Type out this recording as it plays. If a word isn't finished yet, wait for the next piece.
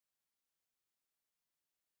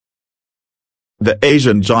The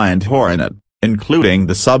Asian giant hornet, including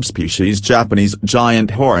the subspecies Japanese giant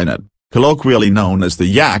hornet, colloquially known as the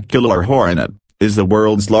yak killer hornet, is the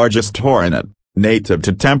world's largest hornet, native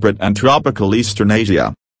to temperate and tropical Eastern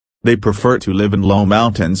Asia. They prefer to live in low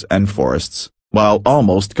mountains and forests, while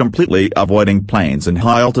almost completely avoiding plains and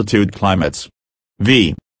high-altitude climates.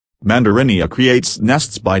 V. Mandarinia creates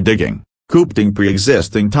nests by digging, coopting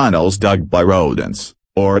pre-existing tunnels dug by rodents,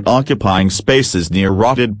 or occupying spaces near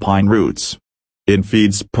rotted pine roots. It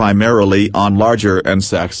feeds primarily on larger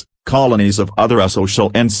insects, colonies of other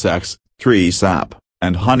asocial insects, tree sap,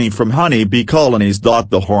 and honey from honeybee colonies.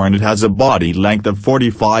 The hornet has a body length of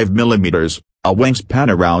 45 mm, a wingspan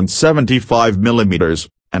around 75 mm,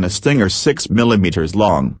 and a stinger 6 mm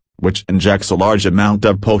long, which injects a large amount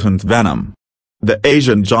of potent venom. The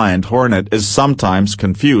Asian giant hornet is sometimes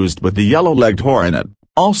confused with the yellow-legged hornet,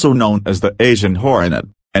 also known as the Asian hornet,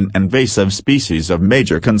 an invasive species of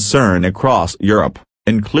major concern across Europe,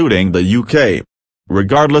 including the UK.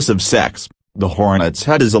 Regardless of sex, the hornet's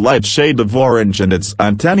head is a light shade of orange and its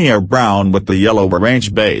antennae are brown with the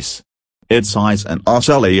yellow-orange base. Its eyes and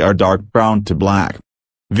ocelli are dark brown to black.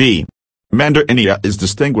 V. Mandarinia is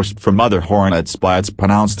distinguished from other hornets by its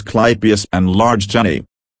pronounced clypeus and large genitalia.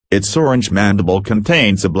 Its orange mandible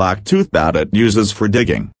contains a black tooth that it uses for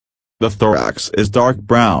digging. The thorax is dark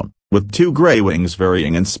brown, with two gray wings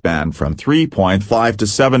varying in span from 3.5 to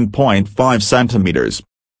 7.5 centimeters.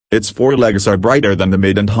 Its forelegs are brighter than the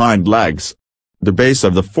mid and hind legs. The base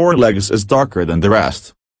of the forelegs is darker than the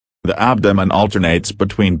rest. The abdomen alternates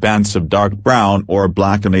between bands of dark brown or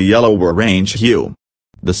black and a yellow-orange hue.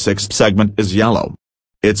 The sixth segment is yellow.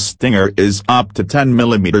 Its stinger is up to 10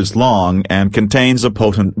 mm long and contains a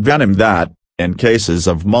potent venom that, in cases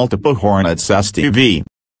of multiple hornets STV,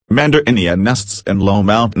 Mandarinia nests in low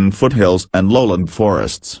mountain foothills and lowland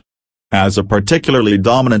forests. As a particularly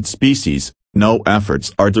dominant species, no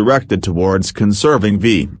efforts are directed towards conserving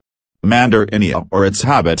V. Mandarinia or its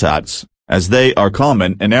habitats, as they are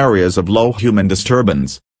common in areas of low human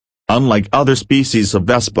disturbance. Unlike other species of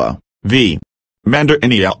Vespa, V.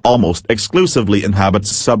 Mandarinia almost exclusively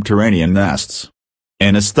inhabits subterranean nests.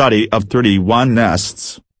 In a study of 31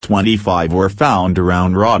 nests, 25 were found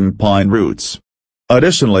around rotten pine roots.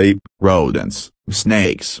 Additionally, rodents,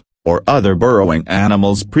 snakes, or other burrowing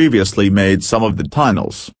animals previously made some of the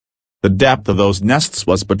tunnels. The depth of those nests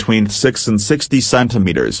was between 6 and 60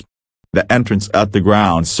 centimeters. The entrance at the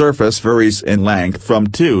ground surface varies in length from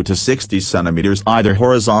 2 to 60 centimeters either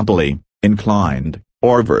horizontally, inclined,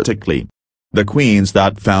 or vertically. The queens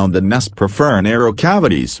that found the nest prefer narrow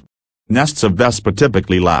cavities. Nests of Vespa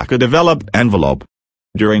typically lack a developed envelope.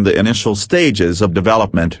 During the initial stages of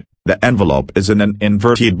development, the envelope is in an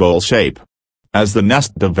inverted bowl shape. As the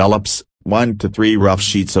nest develops, 1 to 3 rough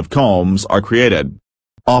sheets of combs are created.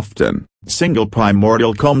 Often, single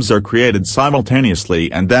primordial combs are created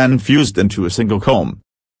simultaneously and then fused into a single comb.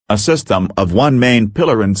 A system of one main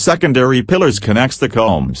pillar and secondary pillars connects the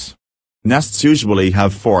combs. Nests usually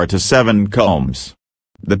have 4 to 7 combs.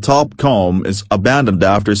 The top comb is abandoned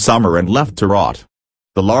after summer and left to rot.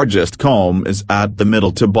 The largest comb is at the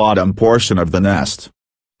middle to bottom portion of the nest.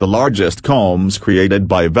 The largest combs created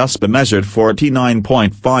by Vespa measured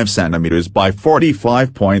 49.5 centimeters by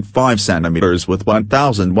 45.5 centimeters with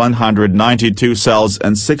 1,192 cells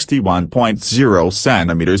and 61.0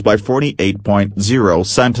 centimeters by 48.0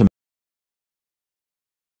 centimeters.